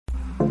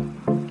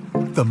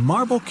The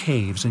marble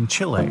caves in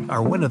Chile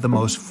are one of the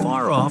most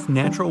far-off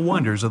natural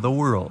wonders of the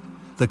world.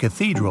 The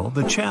cathedral,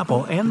 the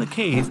chapel, and the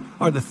cave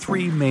are the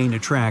three main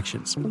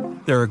attractions.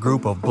 They're a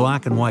group of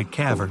black and white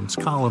caverns,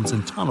 columns,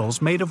 and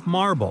tunnels made of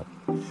marble.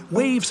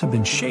 Waves have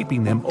been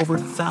shaping them over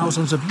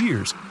thousands of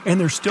years, and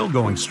they're still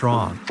going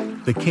strong.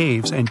 The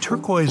caves and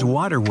turquoise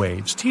water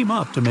waves team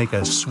up to make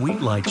a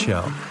sweet light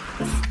show.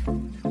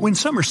 When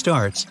summer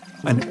starts,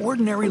 an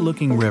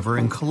ordinary-looking river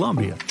in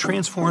Colombia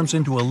transforms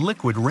into a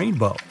liquid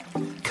rainbow.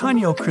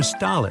 Caño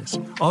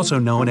Cristales, also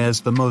known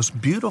as the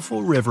most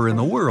beautiful river in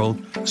the world,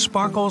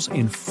 sparkles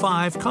in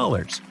 5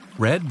 colors: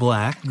 red,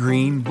 black,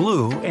 green,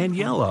 blue, and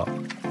yellow.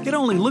 It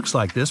only looks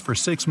like this for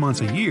 6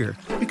 months a year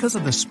because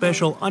of the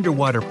special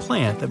underwater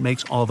plant that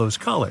makes all those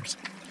colors.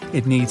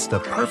 It needs the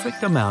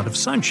perfect amount of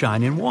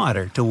sunshine and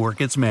water to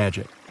work its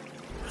magic.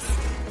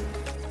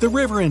 The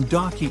river in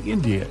Dauki,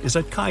 India is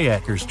a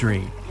kayaker's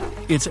dream.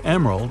 It's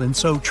emerald and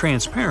so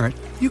transparent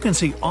you can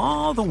see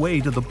all the way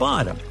to the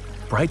bottom.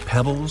 Bright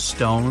pebbles,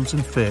 stones,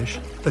 and fish,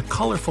 the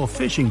colorful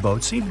fishing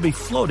boats seem to be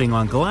floating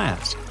on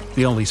glass.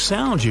 The only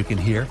sounds you can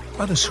hear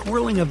are the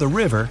swirling of the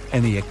river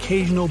and the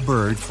occasional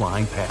bird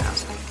flying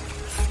past.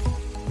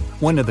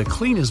 One of the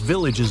cleanest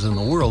villages in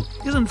the world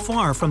isn't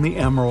far from the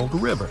Emerald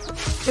River.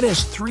 It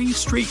has 3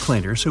 street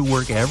cleaners who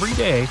work every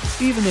day,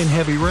 even in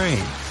heavy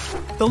rain.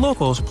 The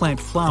locals plant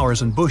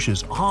flowers and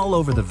bushes all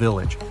over the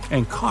village,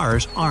 and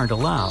cars aren't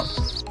allowed.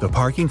 The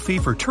parking fee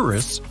for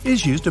tourists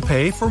is used to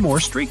pay for more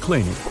street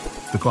cleaning.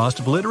 The cost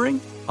of littering?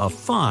 A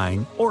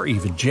fine or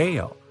even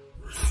jail.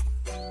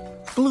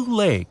 Blue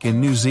Lake in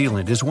New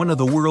Zealand is one of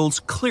the world's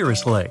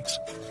clearest lakes.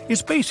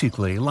 It's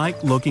basically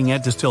like looking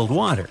at distilled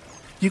water.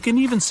 You can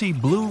even see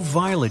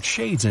blue-violet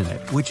shades in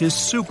it, which is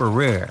super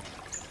rare.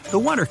 The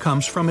water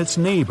comes from its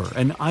neighbor,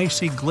 an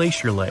icy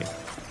glacier lake.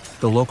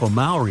 The local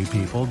Maori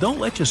people don't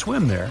let you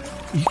swim there.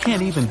 You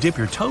can't even dip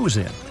your toes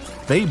in.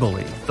 They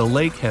believe the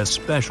lake has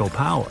special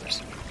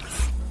powers.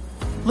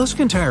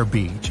 Luscantire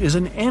Beach is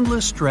an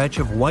endless stretch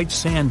of white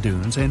sand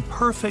dunes and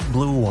perfect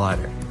blue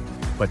water.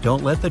 But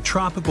don't let the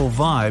tropical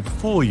vibe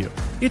fool you.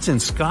 It's in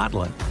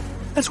Scotland.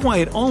 That's why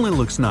it only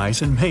looks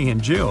nice in May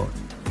and June.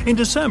 In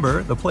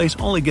December, the place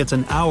only gets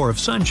an hour of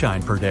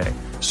sunshine per day,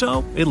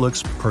 so it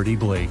looks pretty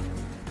bleak.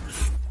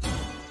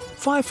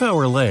 Five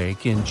Flower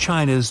Lake in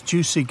China's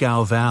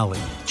Jiuzhaigou Valley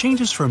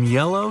changes from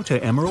yellow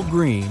to emerald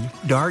green,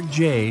 dark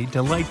jade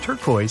to light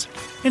turquoise,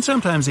 and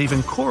sometimes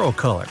even coral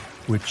color,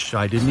 which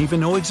I didn't even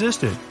know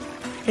existed.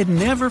 It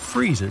never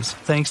freezes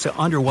thanks to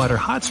underwater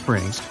hot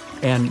springs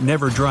and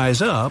never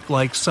dries up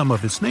like some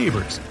of its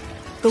neighbors.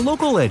 The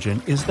local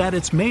legend is that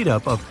it's made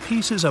up of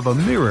pieces of a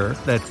mirror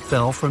that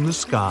fell from the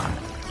sky.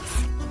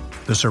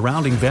 The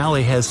surrounding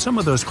valley has some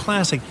of those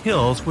classic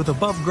hills with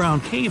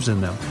above-ground caves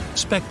in them,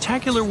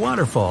 spectacular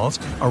waterfalls,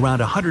 around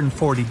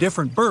 140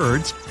 different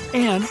birds,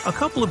 and a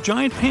couple of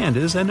giant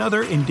pandas and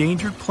other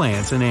endangered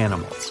plants and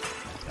animals.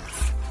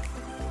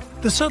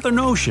 The Southern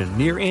Ocean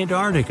near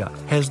Antarctica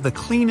has the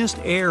cleanest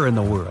air in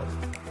the world.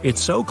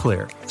 It's so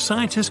clear,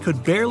 scientists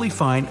could barely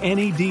find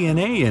any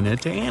DNA in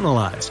it to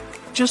analyze,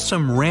 just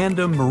some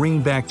random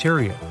marine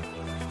bacteria.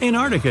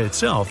 Antarctica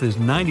itself is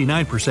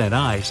 99%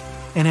 ice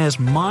and has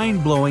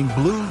mind-blowing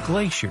blue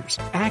glaciers,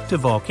 active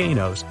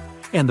volcanoes,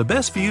 and the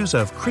best views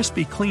of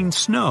crispy clean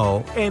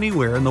snow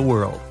anywhere in the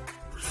world.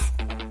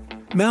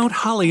 Mount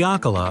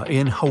Haleakala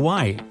in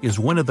Hawaii is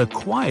one of the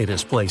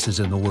quietest places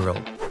in the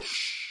world.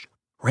 Shh!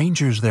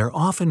 Rangers there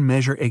often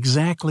measure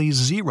exactly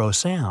 0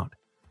 sound.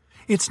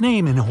 Its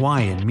name in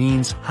Hawaiian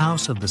means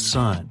House of the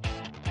Sun.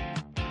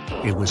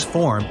 It was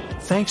formed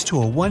thanks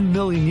to a 1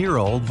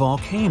 million-year-old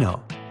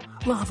volcano.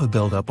 Lava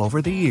built up over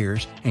the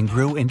years and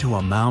grew into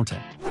a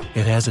mountain.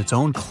 It has its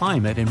own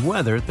climate and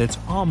weather that's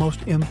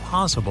almost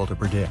impossible to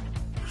predict.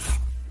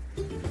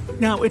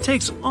 Now, it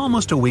takes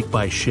almost a week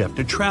by ship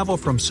to travel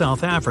from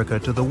South Africa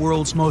to the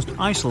world's most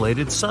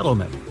isolated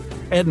settlement,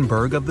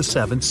 Edinburgh of the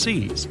Seven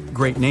Seas.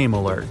 Great name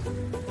alert.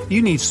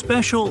 You need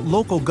special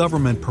local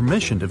government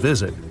permission to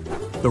visit.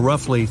 The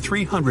roughly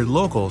 300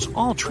 locals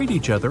all treat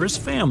each other as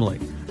family,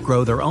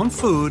 grow their own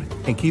food,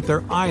 and keep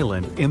their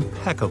island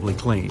impeccably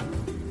clean.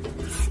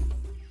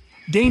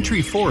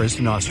 Daintree Forest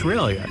in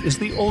Australia is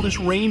the oldest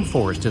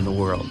rainforest in the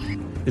world.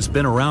 It's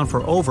been around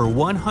for over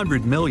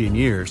 100 million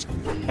years,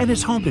 and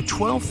it's home to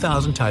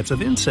 12,000 types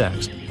of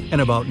insects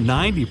and about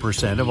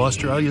 90% of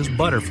Australia's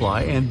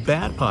butterfly and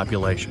bat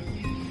population.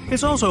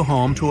 It's also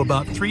home to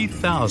about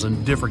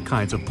 3,000 different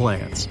kinds of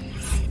plants.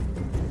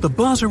 The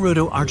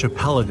Bazaruto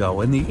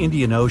Archipelago in the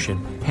Indian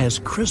Ocean has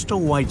crystal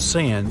white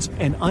sands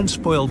and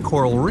unspoiled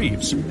coral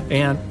reefs,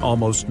 and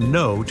almost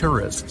no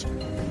tourists.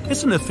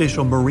 It's an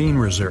official marine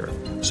reserve,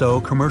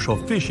 so commercial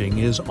fishing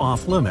is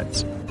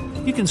off-limits.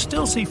 You can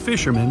still see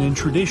fishermen in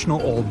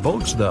traditional old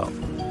boats, though.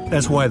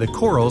 That's why the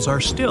corals are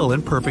still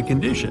in perfect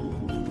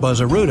condition.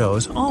 Bazaruto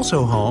is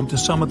also home to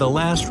some of the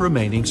last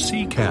remaining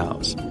sea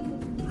cows.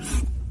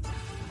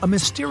 A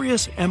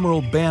mysterious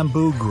emerald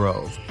bamboo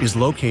grove is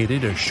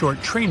located a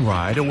short train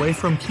ride away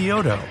from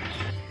Kyoto.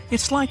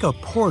 It's like a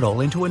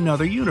portal into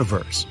another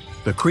universe.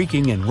 The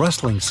creaking and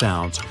rustling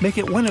sounds make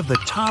it one of the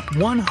top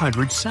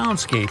 100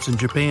 soundscapes in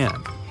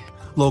Japan.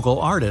 Local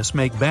artists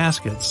make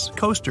baskets,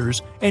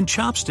 coasters, and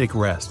chopstick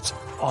rests,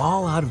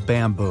 all out of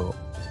bamboo.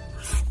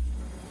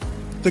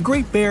 The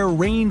Great Bear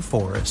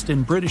Rainforest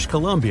in British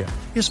Columbia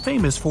is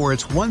famous for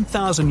its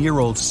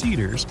 1,000-year-old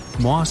cedars,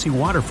 mossy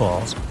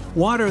waterfalls,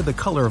 water the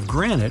color of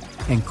granite,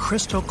 and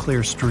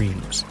crystal-clear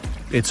streams.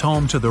 It's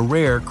home to the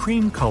rare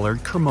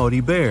cream-colored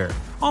Kermode bear,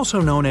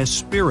 also known as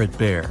spirit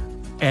bear.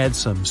 Add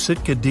some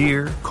Sitka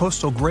deer,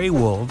 coastal gray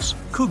wolves,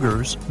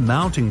 cougars,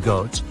 mountain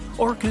goats,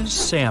 orcas,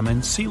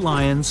 salmon, sea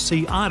lions,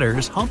 sea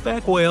otters,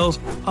 humpback whales,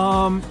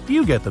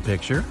 you get the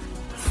picture.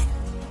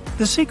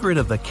 The secret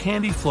of the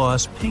Candy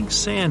Floss Pink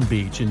Sand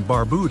Beach in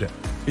Barbuda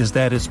is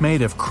that it's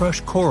made of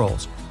crushed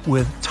corals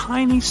with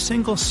tiny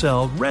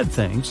single-celled red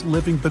things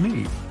living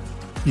beneath.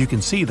 You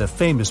can see the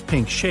famous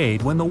pink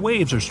shade when the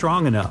waves are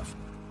strong enough.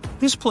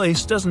 This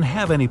place doesn't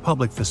have any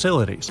public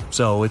facilities,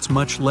 so it's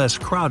much less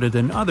crowded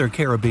than other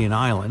Caribbean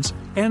islands,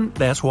 and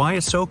that's why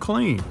it's so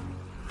clean.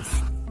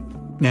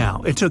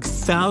 Now, it took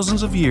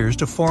thousands of years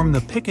to form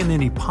the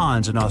Piccaninny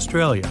Ponds in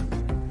Australia.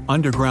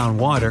 Underground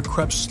water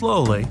crept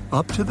slowly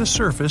up to the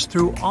surface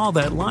through all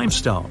that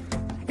limestone.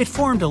 It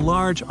formed a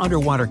large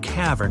underwater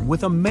cavern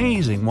with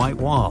amazing white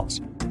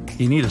walls.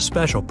 You need a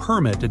special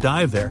permit to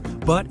dive there,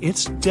 but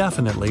it's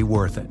definitely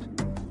worth it.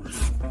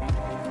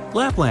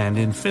 Lapland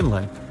in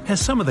Finland has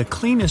some of the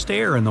cleanest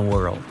air in the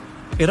world.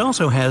 It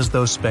also has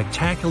those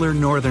spectacular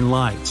northern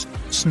lights,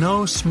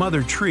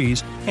 snow-smothered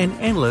trees, and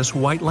endless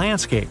white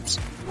landscapes.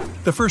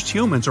 The first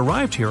humans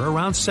arrived here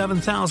around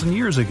 7,000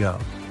 years ago.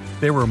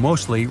 They were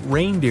mostly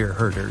reindeer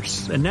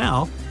herders, and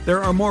now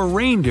there are more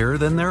reindeer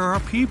than there are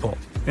people,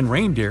 and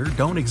reindeer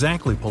don't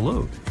exactly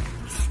pollute.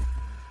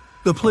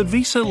 The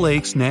Plitvice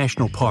Lakes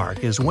National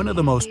Park is one of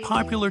the most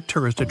popular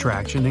tourist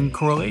attractions in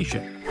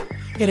Croatia.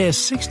 It has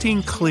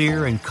 16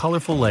 clear and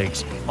colorful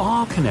lakes,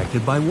 all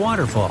connected by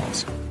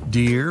waterfalls.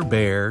 Deer,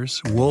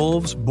 bears,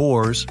 wolves,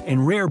 boars,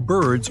 and rare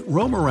birds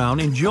roam around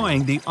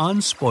enjoying the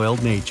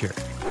unspoiled nature.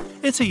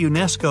 It's a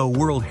UNESCO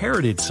World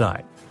Heritage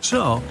Site,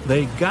 so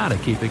they gotta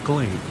keep it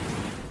clean.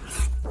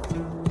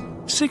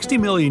 60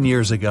 million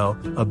years ago,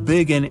 a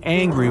big and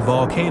angry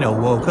volcano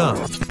woke up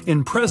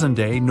in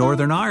present-day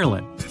Northern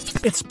Ireland.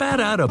 It spat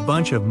out a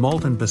bunch of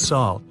molten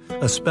basalt,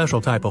 a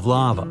special type of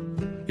lava.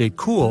 It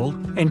cooled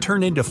and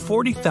turned into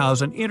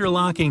 40,000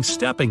 interlocking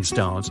stepping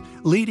stones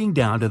leading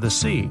down to the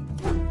sea.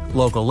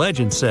 Local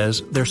legend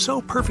says they're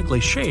so perfectly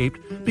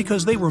shaped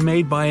because they were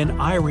made by an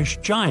Irish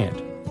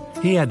giant.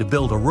 He had to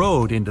build a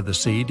road into the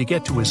sea to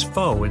get to his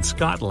foe in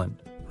Scotland.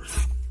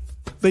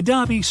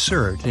 Badabi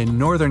Surt in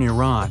northern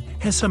Iran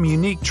has some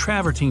unique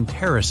travertine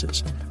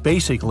terraces,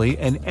 basically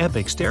an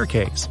epic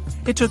staircase.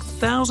 It took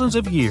thousands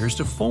of years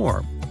to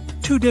form.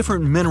 2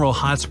 different mineral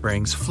hot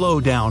springs flow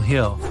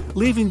downhill,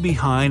 leaving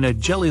behind a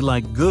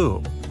jelly-like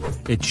goo.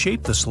 It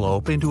shaped the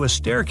slope into a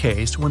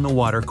staircase when the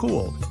water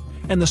cooled,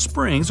 and the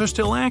springs are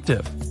still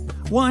active.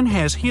 One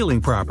has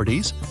healing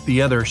properties,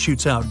 the other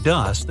shoots out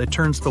dust that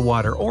turns the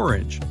water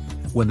orange.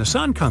 When the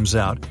sun comes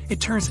out,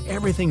 it turns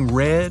everything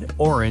red,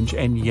 orange,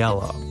 and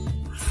yellow.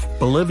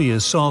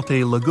 Bolivia's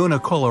salty Laguna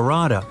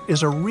Colorada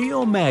is a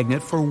real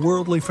magnet for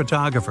worldly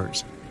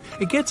photographers.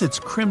 It gets its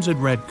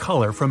crimson-red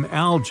color from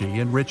algae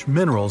and rich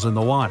minerals in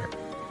the water.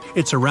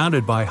 It's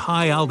surrounded by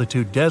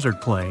high-altitude desert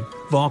plain,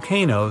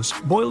 volcanoes,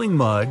 boiling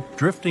mud,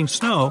 drifting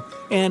snow,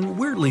 and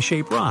weirdly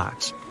shaped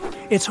rocks.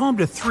 It's home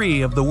to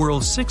 3 of the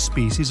world's 6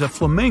 species of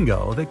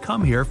flamingo that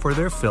come here for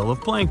their fill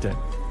of plankton.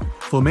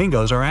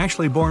 Flamingos are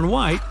actually born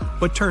white,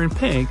 but turn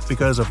pink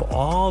because of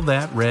all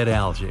that red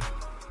algae.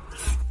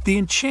 The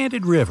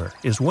Enchanted River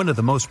is one of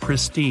the most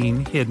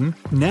pristine, hidden,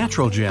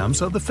 natural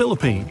gems of the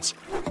Philippines.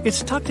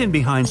 It's tucked in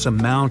behind some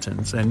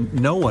mountains, and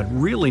no one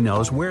really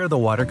knows where the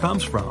water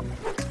comes from.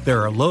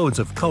 There are loads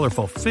of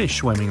colorful fish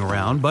swimming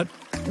around, but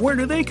where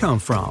do they come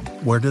from?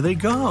 Where do they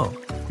go?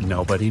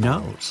 Nobody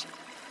knows.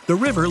 The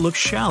river looks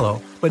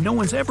shallow, but no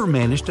one's ever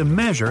managed to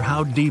measure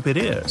how deep it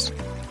is.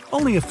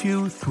 Only a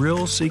few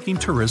thrill-seeking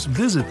tourists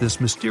visit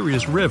this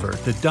mysterious river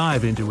to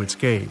dive into its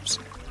caves.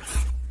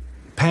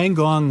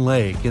 Pangong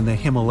Lake in the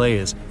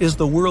Himalayas is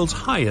the world's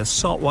highest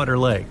saltwater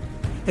lake.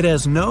 It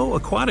has no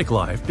aquatic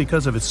life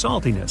because of its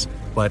saltiness,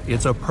 but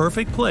it's a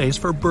perfect place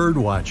for bird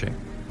watching.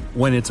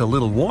 When it's a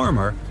little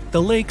warmer,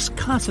 the lake's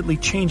constantly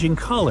changing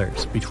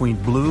colors between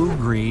blue,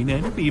 green,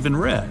 and even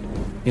red.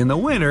 In the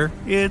winter,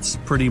 it's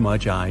pretty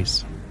much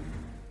ice.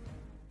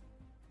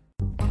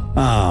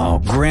 Oh,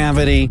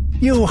 gravity,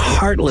 you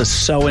heartless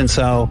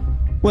so-and-so.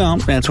 Well,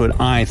 that's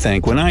what I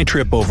think when I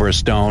trip over a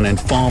stone and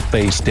fall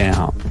face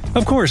down.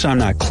 Of course, I'm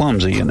not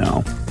clumsy, you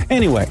know.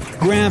 Anyway,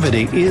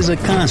 gravity is a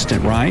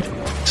constant, right?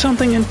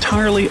 Something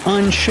entirely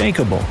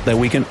unshakable that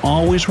we can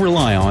always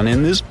rely on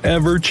in this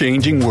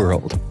ever-changing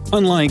world.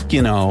 Unlike,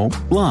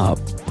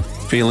 love.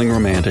 Feeling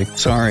romantic,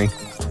 sorry.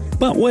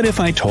 But what if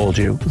I told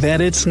you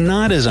that it's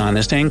not as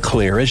honest and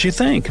clear as you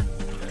think?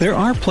 There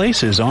are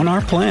places on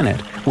our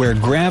planet where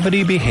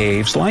gravity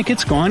behaves like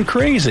it's gone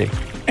crazy.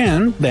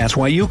 And that's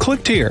why you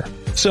clicked here.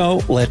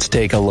 So let's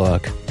take a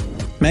look.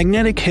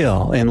 Magnetic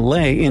Hill in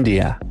Leh,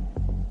 India.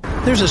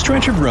 There's a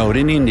stretch of road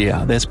in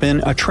India that's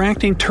been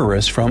attracting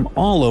tourists from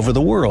all over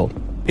the world.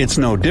 It's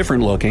no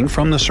different looking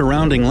from the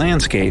surrounding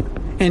landscape,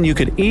 and you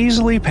could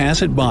easily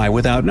pass it by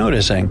without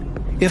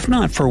noticing, if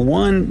not for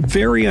one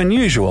very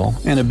unusual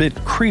and a bit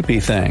creepy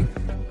thing.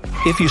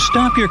 If you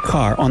stop your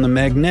car on the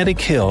magnetic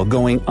hill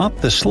going up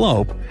the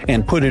slope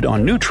and put it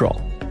on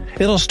neutral,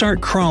 it'll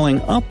start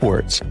crawling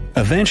upwards,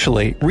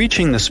 eventually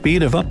reaching the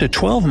speed of up to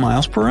 12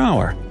 miles per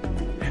hour.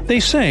 They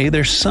say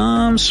there's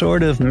some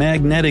sort of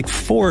magnetic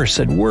force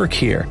at work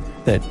here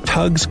that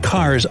tugs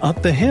cars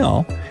up the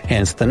hill,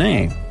 hence the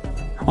name.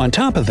 On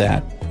top of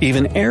that,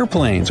 even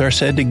airplanes are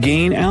said to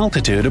gain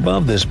altitude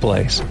above this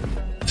place.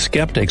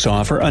 Skeptics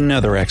offer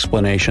another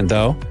explanation,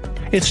 though.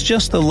 It's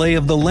just the lay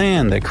of the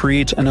land that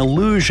creates an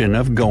illusion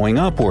of going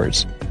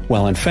upwards,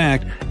 while in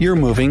fact you're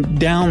moving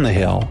down the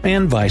hill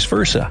and vice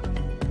versa.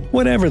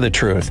 Whatever the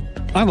truth,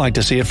 I'd like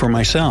to see it for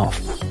myself.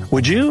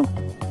 Would you?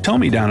 Tell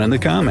me down in the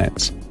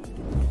comments.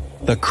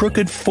 The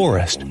Crooked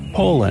Forest,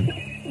 Poland.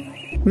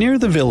 Near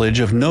the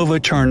village of Nowa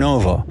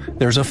Czarnowo,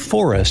 there's a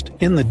forest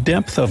in the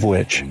depth of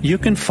which you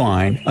can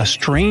find a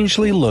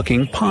strangely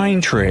looking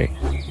pine tree.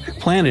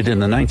 Planted in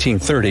the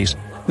 1930s,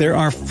 there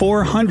are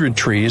 400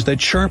 trees that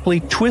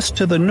sharply twist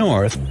to the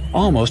north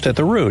almost at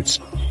the roots,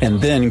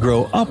 and then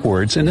grow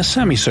upwards in a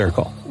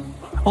semicircle.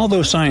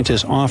 Although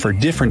scientists offer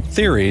different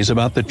theories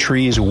about the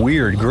tree's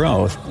weird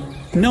growth,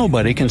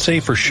 nobody can say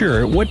for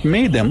sure what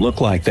made them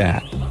look like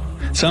that.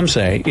 Some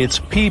say it's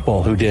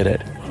people who did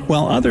it,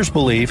 while others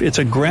believe it's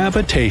a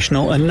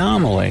gravitational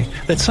anomaly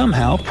that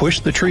somehow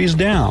pushed the trees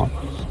down.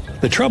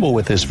 The trouble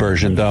with this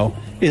version, though,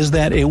 is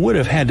that it would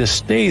have had to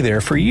stay there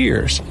for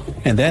years,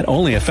 and that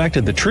only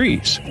affected the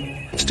trees.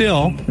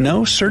 Still,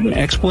 no certain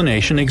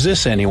explanation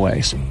exists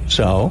anyways,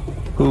 so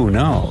who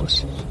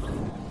knows?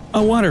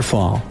 A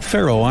waterfall,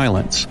 Faroe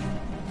Islands.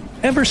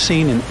 Ever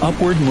seen an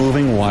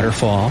upward-moving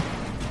waterfall?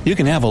 You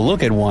can have a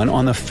look at one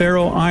on the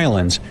Faroe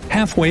Islands,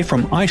 halfway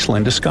from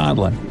Iceland to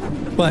Scotland.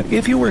 But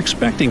if you were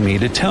expecting me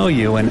to tell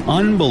you an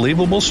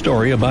unbelievable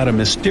story about a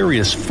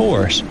mysterious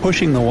force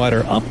pushing the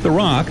water up the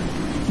rock,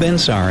 then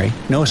sorry,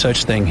 no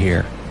such thing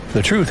here.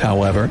 The truth,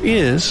 however,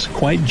 is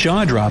quite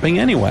jaw-dropping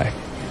anyway.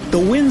 The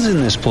winds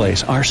in this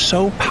place are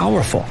so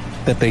powerful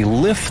that they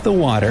lift the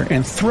water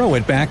and throw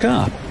it back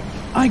up.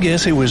 I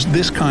guess it was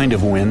this kind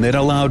of wind that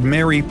allowed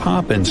Mary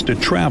Poppins to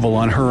travel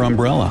on her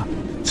umbrella.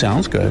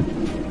 Sounds good.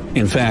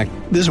 In fact,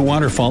 this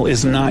waterfall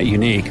is not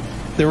unique.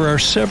 There are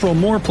several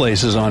more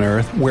places on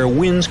Earth where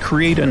winds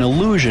create an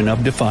illusion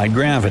of defied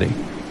gravity.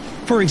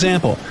 For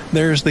example,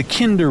 there's the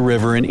Kinder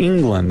River in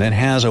England that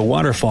has a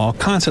waterfall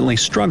constantly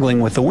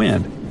struggling with the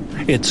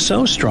wind. It's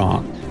so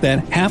strong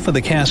that half of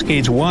the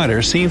Cascades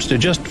water seems to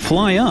just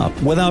fly up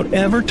without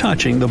ever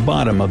touching the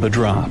bottom of the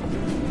drop.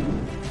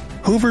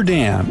 Hoover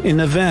Dam in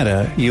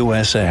Nevada,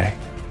 USA.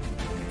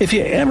 If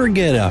you ever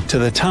get up to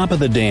the top of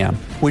the dam,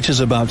 which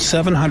is about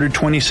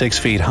 726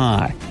 feet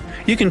high,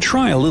 you can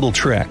try a little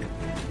trick.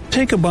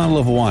 Take a bottle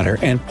of water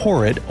and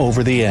pour it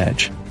over the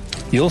edge.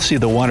 You'll see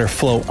the water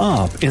flow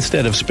up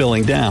instead of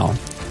spilling down.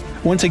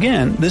 Once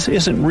again, this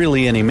isn't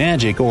really any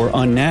magic or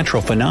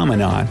unnatural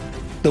phenomenon.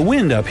 The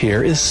wind up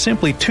here is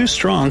simply too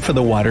strong for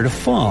the water to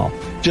fall,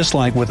 just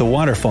like with the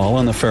waterfall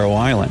on the Faroe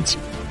Islands.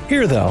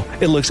 Here though,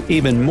 it looks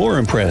even more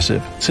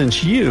impressive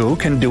since you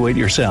can do it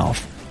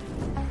yourself.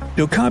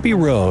 Dokkaebi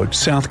Road,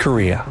 South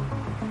Korea.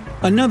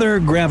 Another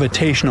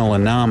gravitational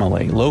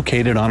anomaly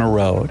located on a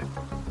road.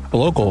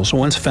 Locals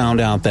once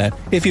found out that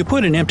if you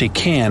put an empty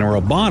can or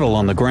a bottle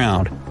on the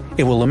ground,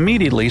 it will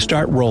immediately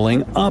start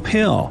rolling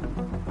uphill.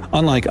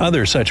 Unlike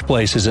other such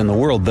places in the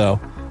world though,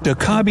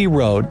 Dokkaebi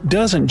Road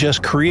doesn't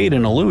just create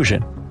an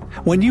illusion.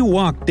 When you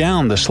walk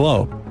down the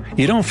slope,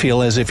 you don't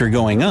feel as if you're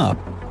going up.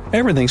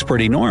 Everything's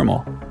pretty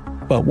normal.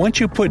 But once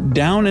you put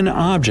down an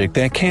object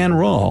that can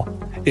roll,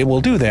 it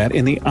will do that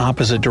in the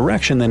opposite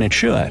direction than it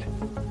should.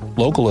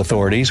 Local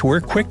authorities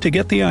were quick to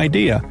get the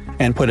idea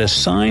and put a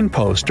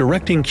signpost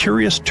directing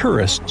curious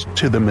tourists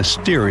to the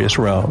mysterious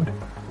road.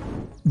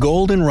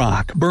 Golden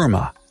Rock,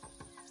 Burma.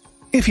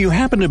 If you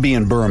happen to be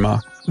in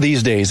Burma,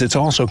 these days it's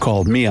also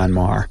called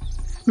Myanmar,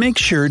 make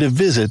sure to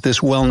visit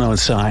this well-known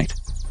site.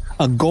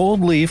 A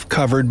gold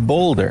leaf-covered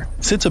boulder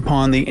sits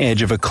upon the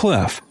edge of a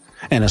cliff,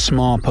 and a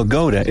small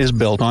pagoda is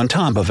built on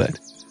top of it.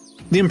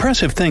 The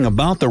impressive thing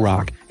about the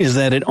rock is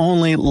that it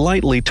only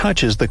lightly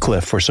touches the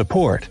cliff for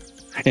support.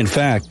 In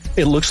fact,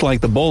 it looks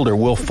like the boulder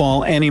will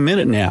fall any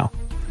minute now,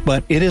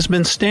 but it has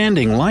been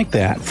standing like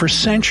that for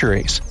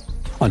centuries.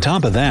 On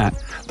top of that,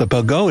 the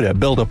pagoda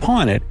built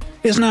upon it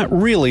is not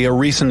really a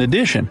recent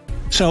addition,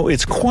 so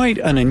it's quite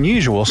an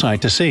unusual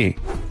sight to see.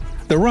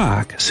 The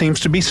rock seems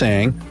to be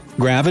saying,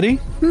 "Gravity?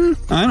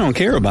 I don't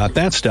care about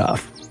that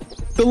stuff."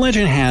 The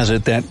legend has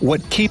it that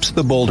what keeps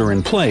the boulder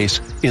in place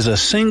is a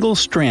single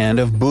strand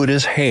of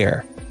Buddha's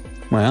hair.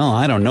 Well,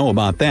 I don't know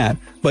about that,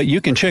 but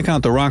you can check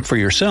out the rock for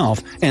yourself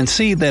and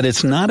see that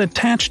it's not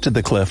attached to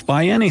the cliff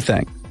by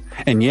anything.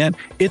 And yet,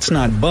 it's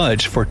not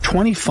budged for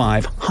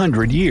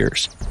 2,500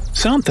 years.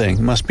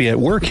 Something must be at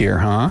work here,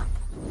 huh?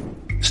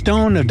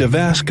 Stone of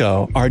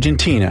Davasco,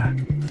 Argentina.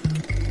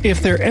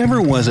 If there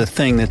ever was a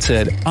thing that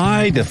said,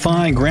 "I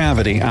defy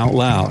gravity" out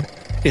loud,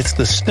 it's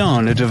the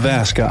Stone of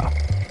Davasco.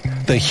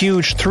 The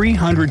huge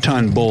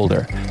 300-ton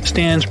boulder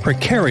stands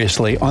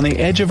precariously on the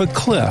edge of a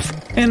cliff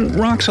and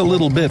rocks a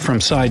little bit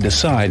from side to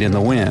side in the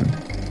wind.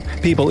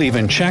 People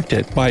even checked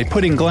it by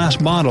putting glass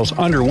bottles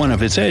under one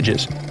of its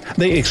edges.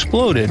 They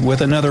exploded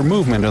with another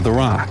movement of the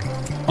rock.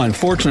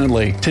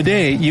 Unfortunately,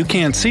 today you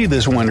can't see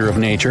this wonder of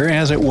nature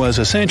as it was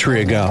a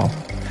century ago.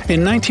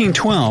 In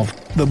 1912,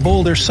 the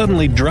boulder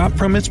suddenly dropped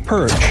from its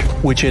perch,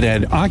 which it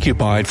had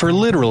occupied for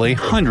literally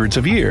hundreds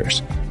of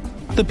years.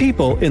 The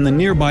people in the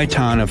nearby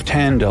town of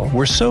Tandil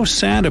were so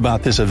sad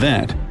about this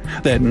event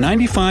that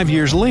 95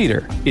 years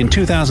later, in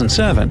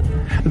 2007,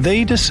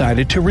 they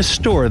decided to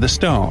restore the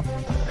stone.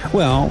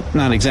 Well,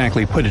 not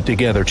exactly put it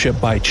together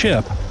chip by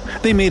chip.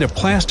 They made a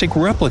plastic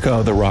replica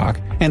of the rock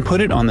and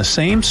put it on the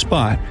same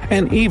spot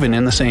and even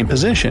in the same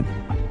position.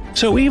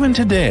 So even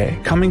today,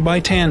 coming by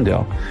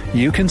Tandil,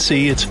 you can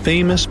see its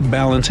famous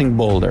balancing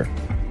boulder.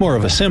 More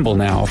of a symbol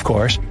now, of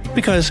course,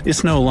 because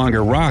it's no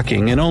longer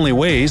rocking and only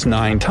weighs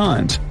 9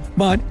 tons,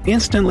 but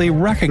instantly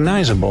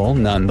recognizable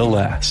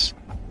nonetheless.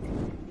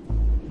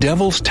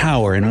 Devil's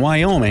Tower in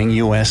Wyoming,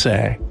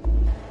 USA.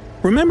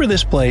 Remember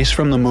this place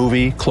from the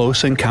movie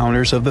Close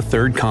Encounters of the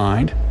Third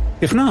Kind?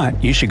 If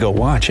not, you should go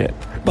watch it,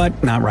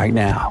 but not right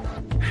now.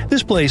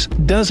 This place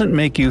doesn't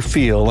make you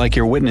feel like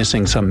you're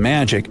witnessing some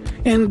magic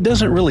and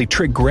doesn't really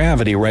trick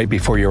gravity right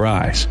before your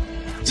eyes.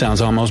 Sounds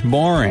almost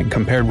boring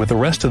compared with the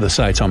rest of the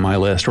sites on my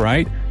list,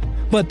 right?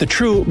 But the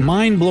true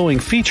mind-blowing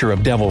feature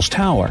of Devil's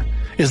Tower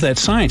is that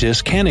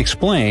scientists can't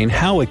explain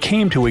how it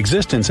came to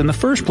existence in the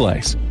first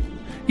place.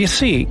 You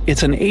see,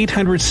 it's an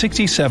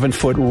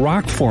 867-foot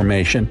rock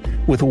formation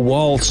with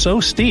walls so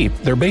steep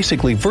they're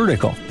basically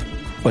vertical.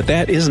 But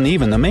that isn't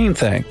even the main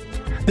thing.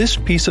 This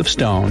piece of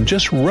stone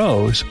just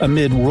rose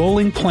amid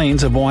rolling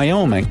plains of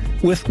Wyoming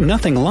with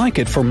nothing like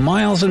it for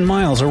miles and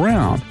miles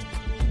around.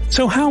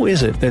 So how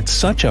is it that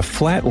such a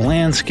flat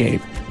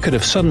landscape could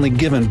have suddenly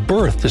given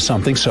birth to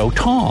something so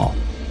tall?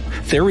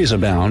 Theories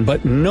abound,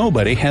 but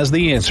nobody has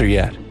the answer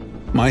yet.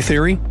 My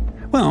theory?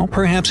 Well,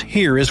 perhaps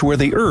here is where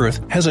the Earth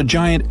has a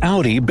giant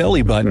outie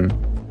belly button.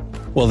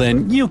 Well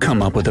then, you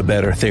come up with a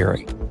better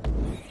theory.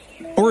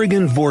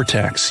 Oregon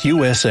Vortex,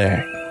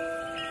 USA.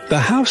 The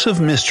House of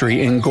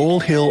Mystery in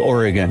Gold Hill,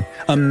 Oregon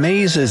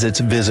amazes its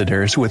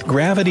visitors with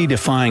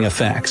gravity-defying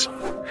effects.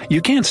 You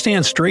can't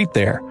stand straight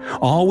there,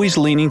 always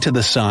leaning to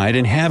the side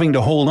and having to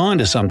hold on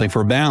to something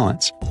for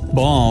balance.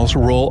 Balls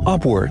roll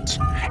upwards.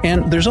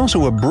 And there's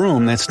also a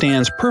broom that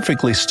stands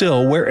perfectly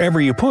still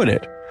wherever you put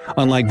it,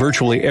 unlike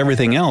virtually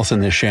everything else in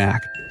this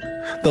shack.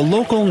 The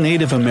local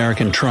Native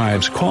American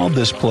tribes called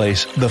this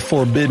place the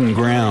Forbidden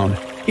Ground,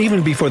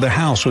 even before the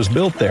house was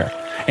built there,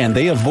 and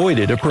they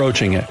avoided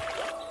approaching it.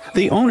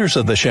 The owners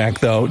of the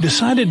shack, though,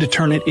 decided to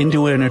turn it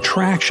into an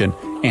attraction,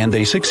 and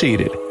they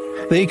succeeded.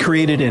 They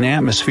created an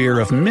atmosphere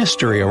of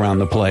mystery around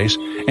the place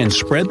and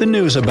spread the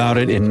news about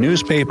it in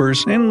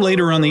newspapers and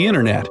later on the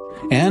internet,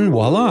 and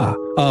voila,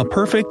 a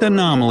perfect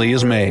anomaly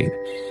is made.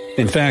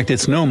 In fact,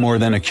 it's no more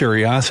than a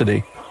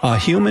curiosity, a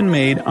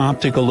human-made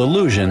optical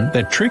illusion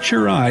that tricks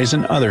your eyes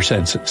and other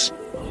senses.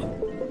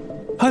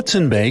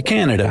 Hudson Bay,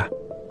 Canada.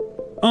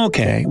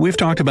 Okay, we've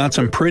talked about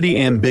some pretty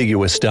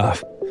ambiguous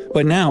stuff.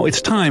 But now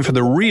it's time for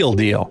the real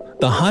deal,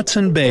 the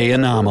Hudson Bay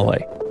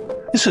anomaly.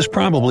 This is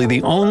probably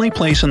the only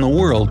place in the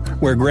world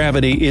where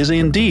gravity is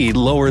indeed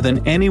lower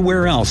than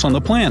anywhere else on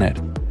the planet.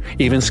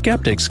 Even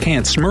skeptics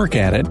can't smirk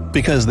at it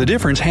because the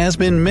difference has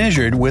been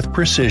measured with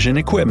precision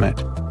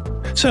equipment.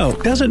 So,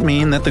 does it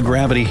mean that the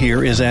gravity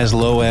here is as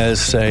low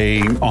as,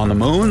 say, on the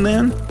moon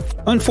then?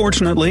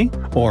 Unfortunately,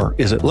 or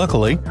is it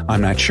luckily,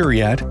 I'm not sure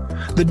yet,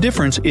 the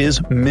difference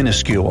is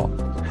minuscule.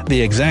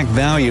 The exact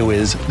value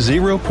is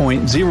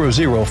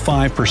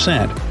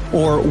 0.005%,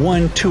 or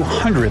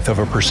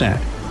 1/200%.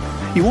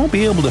 You won't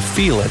be able to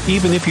feel it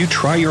even if you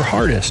try your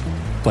hardest,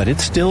 but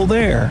it's still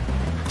there.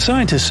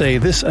 Scientists say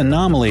this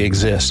anomaly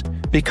exists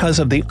because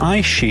of the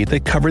ice sheet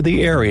that covered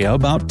the area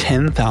about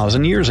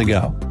 10,000 years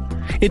ago.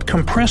 It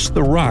compressed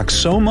the rocks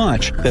so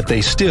much that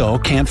they still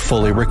can't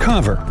fully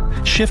recover,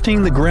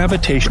 shifting the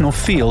gravitational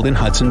field in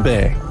Hudson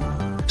Bay.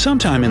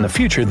 Sometime in the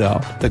future,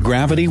 though, the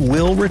gravity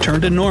will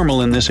return to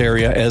normal in this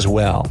area as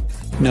well.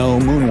 No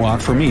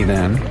moonwalk for me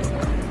then.